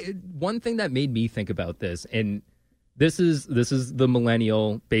 But one thing that made me think about this, and this is the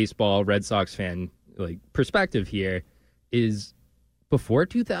millennial baseball Red Sox fan perspective here, is before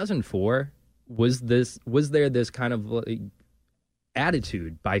 2004 was there this kind of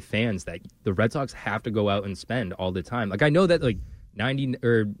attitude by fans that the Red Sox have to go out and spend all the time. Like I know that 90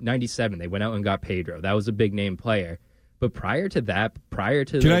 or 97 they went out and got Pedro. That was a big name player. But prior to that,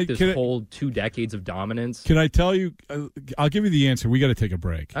 this whole 2 decades of dominance. Can I tell you? I'll give you the answer. We got to take a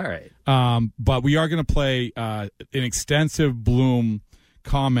break. All right. But we are going to play an extensive Bloom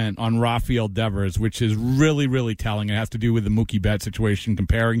comment on Rafael Devers, which is really, really telling. It has to do with the Mookie Betts situation,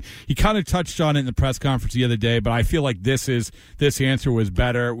 comparing. He kind of touched on it in the press conference the other day, but I feel like this answer was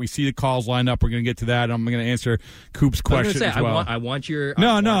better. We see the calls lined up. We're going to get to that. I'm going to answer Coop's question as well. I want your...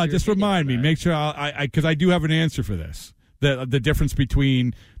 Just remind me. Make sure because I do have an answer for this. The difference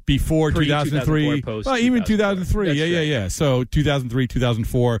between before 2003, even 2003. Yeah. So 2003,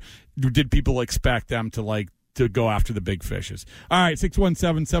 2004, did people expect them to go after the big fishes? All right,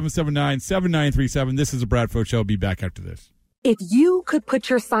 617-779-7937. This is the Bradfo Show. I'll be back after this. If you could put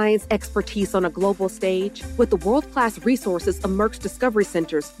your science expertise on a global stage with the world-class resources of Merck's Discovery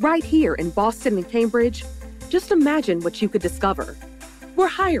Centers right here in Boston and Cambridge, just imagine what you could discover. We're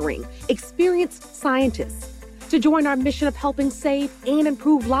hiring experienced scientists to join our mission of helping save and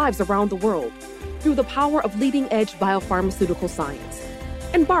improve lives around the world through the power of leading-edge biopharmaceutical science.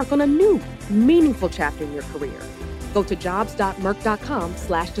 Embark on a new, meaningful chapter in your career. Go to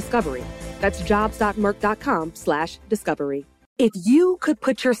jobs.merck.com/discovery. That's jobs.merck.com/discovery. If you could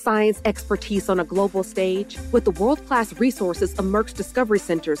put your science expertise on a global stage with the world-class resources of Merck's Discovery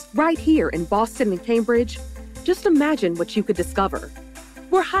Centers right here in Boston and Cambridge, just imagine what you could discover.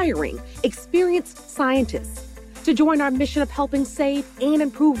 We're hiring experienced scientists to join our mission of helping save and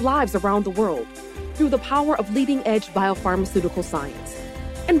improve lives around the world through the power of leading-edge biopharmaceutical science.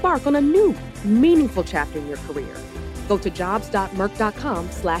 Embark on a new, meaningful chapter in your career. Go to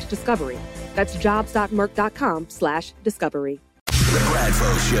jobs.merck.com/discovery. That's jobs.merck.com/discovery. The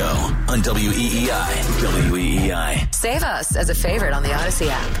Bradfo Show on WEEI. Save us as a favorite on the Odyssey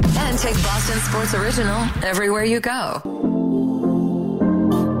app. And take Boston Sports Original everywhere you go.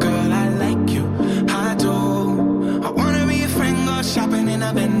 Girl, I like you. I do. I want to be a friend, go shopping in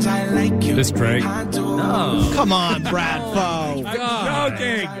a Benz. I like you. This Drake. No. Come on, Bradfo.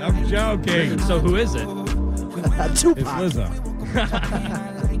 I'm joking. So who is it? It's Lizzo.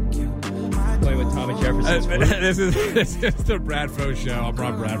 Play with Tommy Jefferson's This is the Bradfo Show. I'm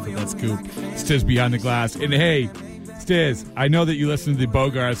Rob Bradford. That's Coop. Stiz Beyond the Glass. And hey, Stiz, I know that you listened to the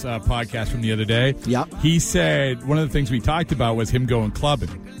Bogarts podcast from the other day. Yep. He said one of the things we talked about was him going clubbing.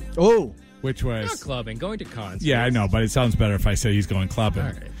 Oh. Which was... Not clubbing, going to concerts. Yeah, I know, but it sounds better if I say he's going clubbing.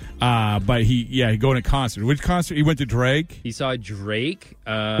 All right. But he going to concert. Which concert? He went to Drake? He saw Drake.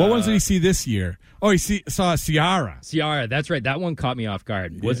 What ones did he see this year? Oh, he saw Ciara. Ciara, that's right. That one caught me off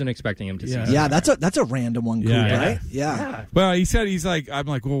guard. Wasn't expecting him to see. Yeah, that's a random one, Coop, right? Yeah. Well, he said I'm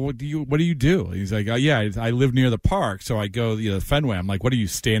like, well, what do you do? He's like, I live near the park, so I go Fenway. I'm like, what are you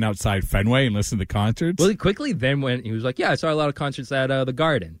staying outside Fenway and listen to concerts? Well, he quickly then went. He was like, I saw a lot of concerts at the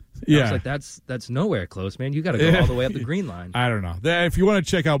Garden. Yeah. I was like, that's nowhere close, man. You got to go all the way up the Green Line. I don't know. If you want to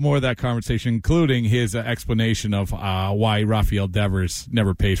check out more of that conversation, including his explanation of why Rafael Devers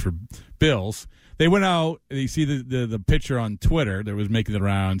never pays for bills, they went out. You see the picture on Twitter that was making the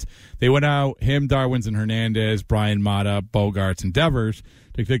rounds. They went out, him, Darwin's, and Hernandez, Brian Mata, Bogarts, and Devers,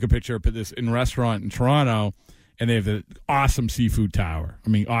 to take a picture, put this in a restaurant in Toronto. And they have the awesome seafood tower. I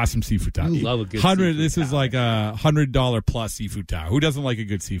mean, awesome seafood tower. Love a good $100. seafood This tower. is like a $100 plus seafood tower. Who doesn't like a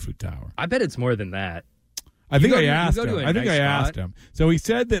good seafood tower? I bet it's more than that. I think I asked asked him. So he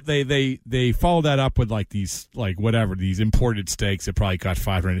said that they followed that up with like these these imported steaks that probably cost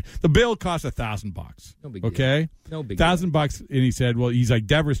 $500. The bill cost $1,000. No big okay, deal. No big $1,000, and he said, well, he's like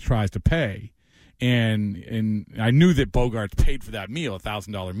Devers tries to pay, and I knew that Bogaerts paid for that meal,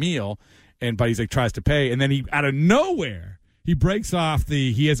 $1,000 meal, but he's like tries to pay, and then he out of nowhere he breaks off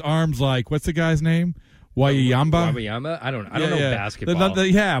he has arms like what's the guy's name? Wembanyama? I don't know basketball. But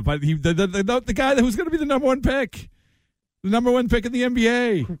the guy that was going to be the number one pick in the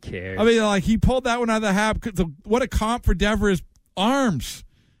NBA. Who cares? I mean, like he pulled that one out of the hat. What a comp for Devers' arms.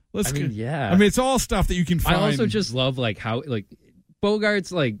 I mean, it's all stuff that you can find. I also just love like how like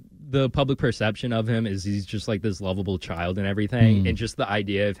Bogaerts, like the public perception of him is he's just like this lovable child and everything, and just the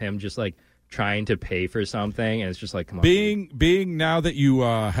idea of him just like trying to pay for something, and it's just like, come on. Being now that you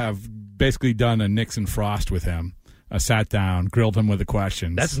have basically done a Nixon Frost with him, sat down, grilled him with the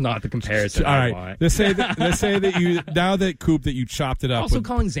questions. That's not the comparison All right. I want. Let's say that you now that Coop that you chopped it up. Also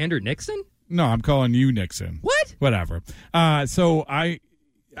calling Xander Nixon? No, I'm calling you Nixon. What? Whatever. So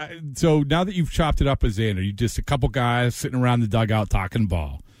now that you've chopped it up with Xander, you just a couple guys sitting around the dugout talking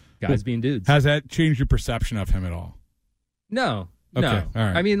ball. Guys being dudes. Has that changed your perception of him at all? No. Okay. No. All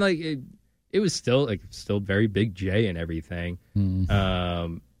right. I mean, like it was still very big J and everything.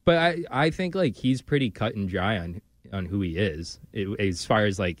 But I think like he's pretty cut and dry on who he is as far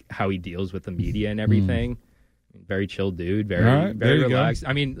as like how he deals with the media and everything. Very chill dude, very relaxed.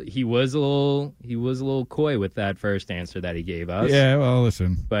 I mean, he was a little coy with that first answer that he gave us. Yeah, well,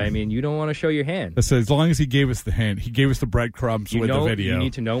 listen. But I mean, you don't want to show your hand. Listen, as long as he gave us the hand, he gave us the breadcrumbs with the video. You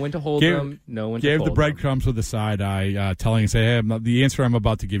need to know when to hold them, know when to fold them. Gave the breadcrumbs with the side eye, telling us, hey, the answer I'm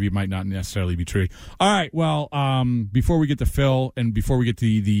about to give you might not necessarily be true. All right, well, before we get to Phil and before we get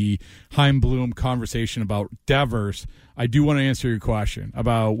to the Chaim Bloom conversation about Devers, I do want to answer your question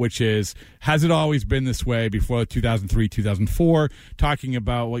about which is, has it always been this way before 2003, 2004, talking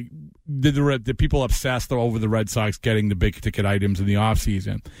about like did people obsessed over the Red Sox getting the big ticket items in the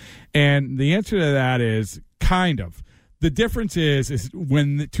offseason? And the answer to that is kind of. The difference is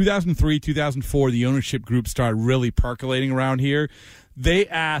when 2003, 2004, the ownership group started really percolating around here. They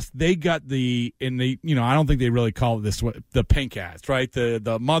got I don't think they really call it this, the pink ads, right?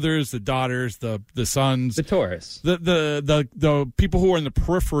 The mothers, the daughters, the sons, the tourists, the people who are in the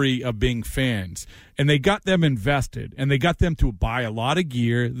periphery of being fans, and they got them invested, and they got them to buy a lot of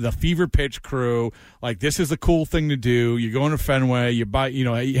gear. The fever pitch crew, like this is a cool thing to do. You're going to Fenway, you buy,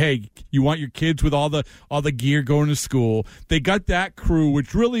 hey, you want your kids with all the gear going to school. They got that crew,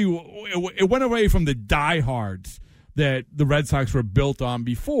 which really it went away from the diehards that the Red Sox were built on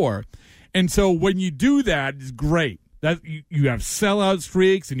before. And so when you do that, it's great. That you have sellout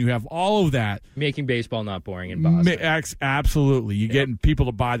streaks and you have all of that. Making baseball not boring in Boston. Absolutely. You're getting people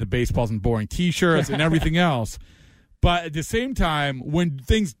to buy the baseballs and boring T-shirts and everything else. But at the same time, when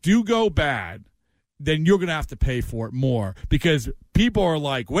things do go bad, then you're going to have to pay for it more because people are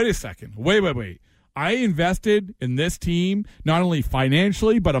like, wait a second, wait. I invested in this team, not only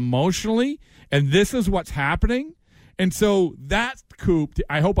financially, but emotionally, and this is what's happening. And so that's Coop.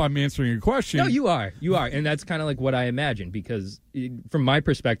 I hope I'm answering your question. No, you are. And that's kind of like what I imagined because from my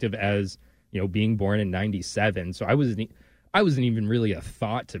perspective as, being born in 97, so I wasn't even really a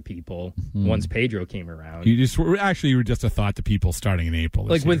thought to people once Pedro came around. You were just a thought to people starting in April.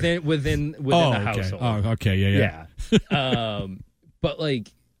 Like within the household. Oh, okay. Yeah. But like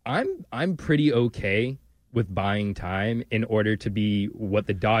I'm pretty okay with buying time in order to be what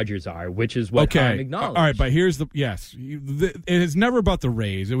the Dodgers are, which is what I'm acknowledged. All right, but here's it is never about the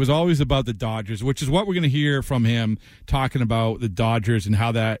Rays. It was always about the Dodgers, which is what we're going to hear from him talking about the Dodgers and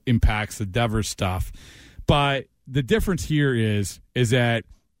how that impacts the Devers stuff. But the difference here is that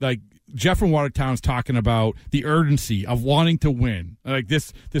like Jeff from Watertown's talking about the urgency of wanting to win. Like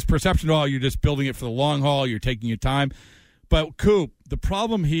this perception you're just building it for the long haul, you're taking your time. But Coop, the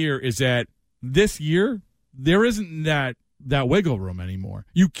problem here is that this year there isn't that wiggle room anymore.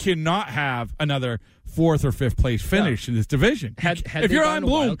 You cannot have another 4th or 5th place finish in this division. If you're on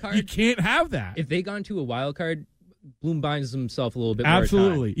Bloom, you can't have that. If they gone to a wild card, Bloom buys himself a little bit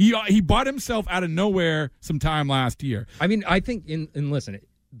Absolutely. more time. He bought himself out of nowhere sometime last year. I mean, I think, listen,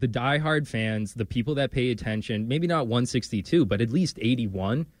 the diehard fans, the people that pay attention, maybe not 162, but at least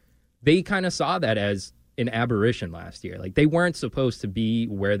 81, they kind of saw that as an aberration last year. Like, they weren't supposed to be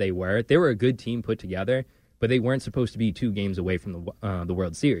where they were. They were a good team put together, but they weren't supposed to be 2 games away from the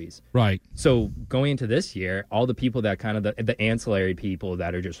World Series. Right. So going into this year, all the people that kind of the ancillary people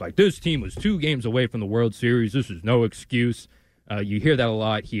that are just like, this team was 2 games away from the World Series. This is no excuse. You hear that a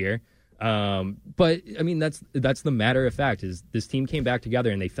lot here. But I mean, that's the matter of fact is this team came back together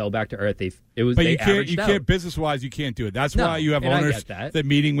and they fell back to earth. But you can't business wise, you can't do it. That's why you have owners that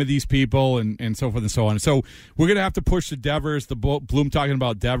meeting with these people and so forth and so on. So we're gonna have to push the Devers, the Bloom talking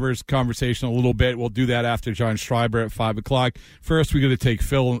about Devers conversation a little bit. We'll do that after John Schreiber at 5:00. First, we're gonna take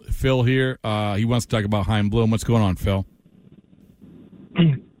Phil here. He wants to talk about Chaim Bloom. What's going on, Phil?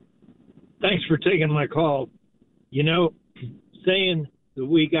 Thanks for taking my call. Saying that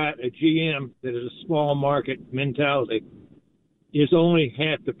we got a GM that is a small market mentality is only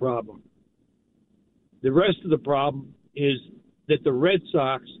half the problem. The rest of the problem is that the Red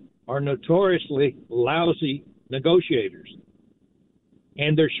Sox are notoriously lousy negotiators,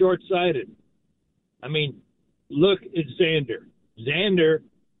 and they're short-sighted. I mean, look at Xander. Xander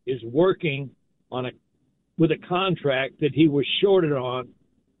is working with a contract that he was shorted on,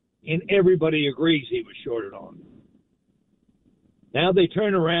 and everybody agrees he was shorted on. Now they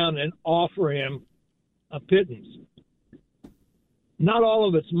turn around and offer him a pittance. Not all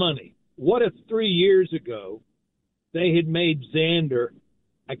of it's money. What if 3 years ago they had made Xander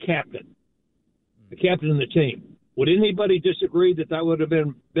a captain of the team? Would anybody disagree that would have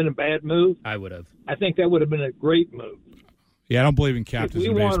been a bad move? I would have. I think that would have been a great move. Yeah, I don't believe in captains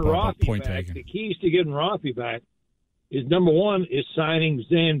in baseball. Want Rafi point back, taken. The keys to getting Rafi back is, number one, is signing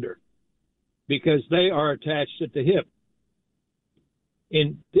Xander, because they are attached at the hip.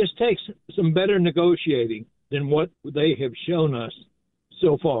 And this takes some better negotiating than what they have shown us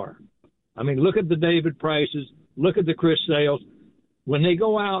so far. I mean, look at the David Prices, look at the Chris Sales. When they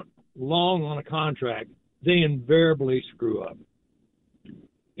go out long on a contract, they invariably screw up.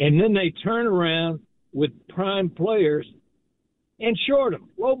 And then they turn around with prime players and short them,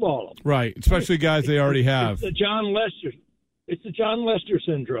 lowball them. Right, especially guys they already have. It's the John Lester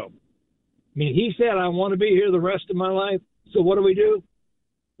syndrome. I mean, he said, I want to be here the rest of my life. So what do?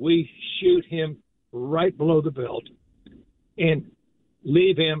 We shoot him right below the belt and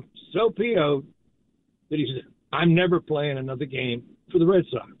leave him so PO'd that he said, I'm never playing another game for the Red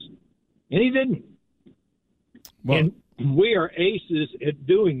Sox. And he didn't. Well, and we are aces at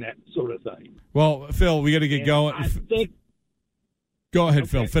doing that sort of thing. Well, Phil, we got to get going. I think. Go ahead,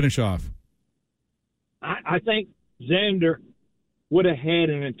 Phil. Finish off. I think Xander would have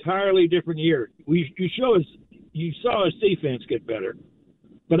had an entirely different year. You saw his defense get better.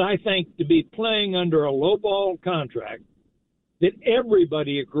 But I think to be playing under a low-ball contract that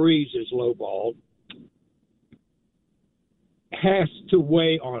everybody agrees is low-ball has to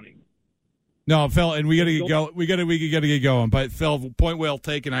weigh on him. No, Phil, and we got to get go. We got to get going. But Phil, point well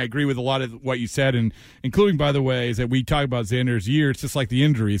taken. I agree with a lot of what you said, and including, by the way, is that we talk about Xander's year. It's just like the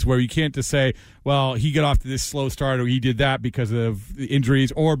injuries, where you can't just say, well, he got off to this slow start, or he did that because of the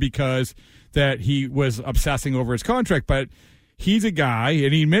injuries, or because that he was obsessing over his contract. But he's a guy,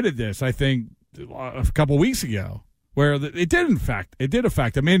 and he admitted this, I think, a couple weeks ago, where it did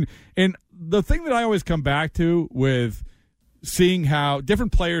affect him. And the thing that I always come back to with seeing how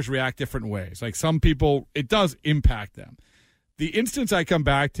different players react different ways. Like some people, it does impact them. The instance I come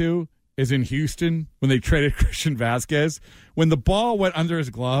back to is in Houston when they traded Christian Vasquez, when the ball went under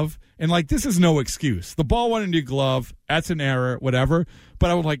his glove. And, this is no excuse. The ball went into your glove. That's an error, whatever.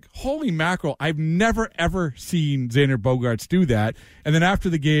 But I was like, holy mackerel, I've never, ever seen Xander Bogaerts do that. And then after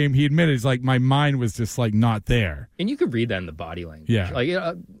the game, he admitted, he's like, my mind was just, not there. And you could read that in the body language.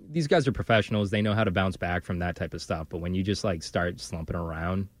 Yeah. These guys are professionals. They know how to bounce back from that type of stuff. But when you just, start slumping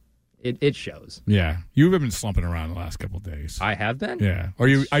around, it shows. Yeah. You've been slumping around the last couple of days. I have been? Yeah.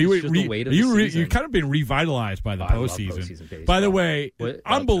 You've kind of been revitalized by the postseason. By the way,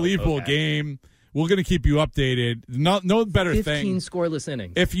 unbelievable game. We're going to keep you updated. No better 15 thing. 15 scoreless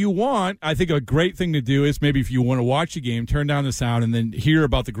innings. If you want, I think a great thing to do is maybe if you want to watch a game, turn down the sound and then hear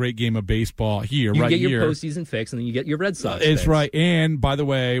about the great game of baseball here, you right here. You get your postseason fix, and then you get your Red Sox It's fix. right. And, by the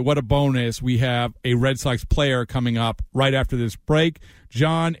way, what a bonus. We have a Red Sox player coming up right after this break.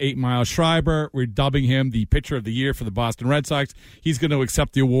 John 8 Mile Schreiber. We're dubbing him the pitcher of the year for the Boston Red Sox. He's going to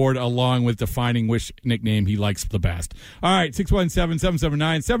accept the award along with defining which nickname he likes the best. All right,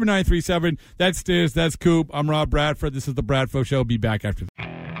 617-779-7937. That's Stiz. That's Coop. I'm Rob Bradford. This is the Bradford Show. Be back after this.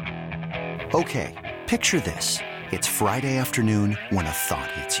 Okay, picture this. It's Friday afternoon when a thought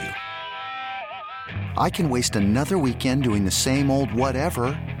hits you. I can waste another weekend doing the same old whatever,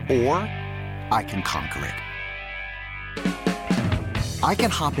 or I can conquer it. I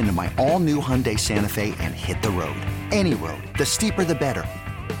can hop into my all-new Hyundai Santa Fe and hit the road. Any road. The steeper, the better.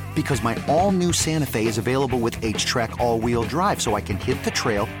 Because my all-new Santa Fe is available with H-Track all-wheel drive, so I can hit the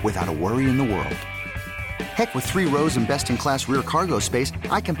trail without a worry in the world. Heck, with 3 rows and best-in-class rear cargo space,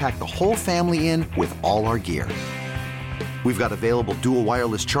 I can pack the whole family in with all our gear. We've got available dual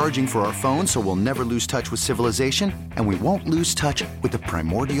wireless charging for our phones, so we'll never lose touch with civilization, and we won't lose touch with the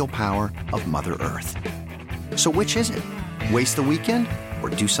primordial power of Mother Earth. So which is it? Waste the weekend or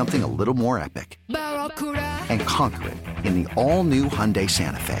do something a little more epic? And conquer it in the all-new Hyundai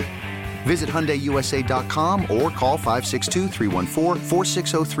Santa Fe. Visit HyundaiUSA.com or call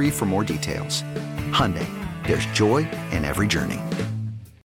 562-314-4603 for more details. Hyundai, there's joy in every journey.